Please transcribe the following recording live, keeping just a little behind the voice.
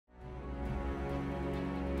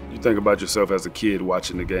think about yourself as a kid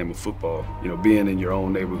watching the game of football, you know, being in your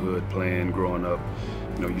own neighborhood, playing, growing up,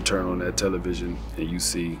 you know, you turn on that television and you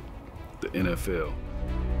see the NFL.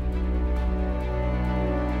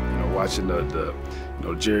 You know, watching the you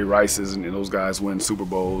know, Jerry Rices and those guys win Super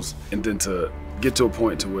Bowls, and then to get to a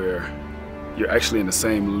point to where you're actually in the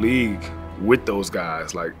same league with those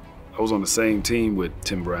guys. Like, I was on the same team with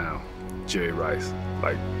Tim Brown, Jerry Rice.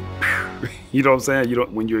 Like, you know what I'm saying?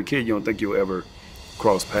 When you're a kid, you don't think you'll ever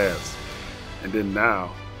cross paths. And then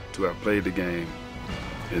now, to have played the game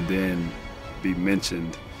and then be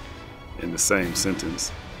mentioned in the same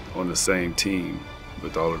sentence on the same team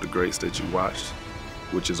with all of the greats that you watched,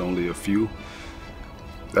 which is only a few,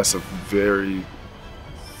 that's a very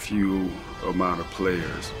few amount of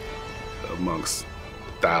players amongst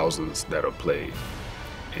thousands that are played,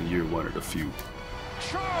 and you're one of the few.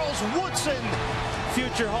 Charles Woodson,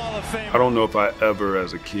 future Hall of Famer. I don't know if I ever,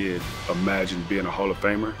 as a kid, imagined being a Hall of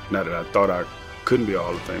Famer. Not that I thought I couldn't be a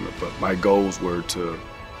Hall of Famer, but my goals were to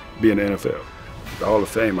be in the NFL. The Hall of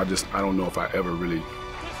Fame, I don't know if I ever really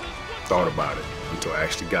thought about it until I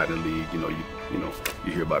actually got in the league.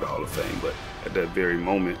 You hear about the Hall of Fame, but at that very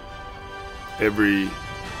moment, every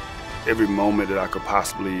moment that I could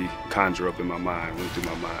possibly conjure up in my mind went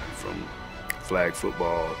through my mind, from flag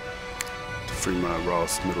football to Fremont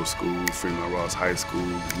Ross Middle School, Fremont Ross High School,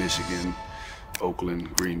 Michigan,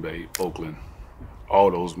 Oakland, Green Bay, Oakland.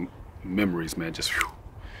 All those memories, man, just whew.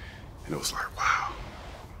 And it was like, wow,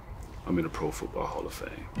 I'm in the Pro Football Hall of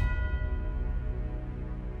Fame.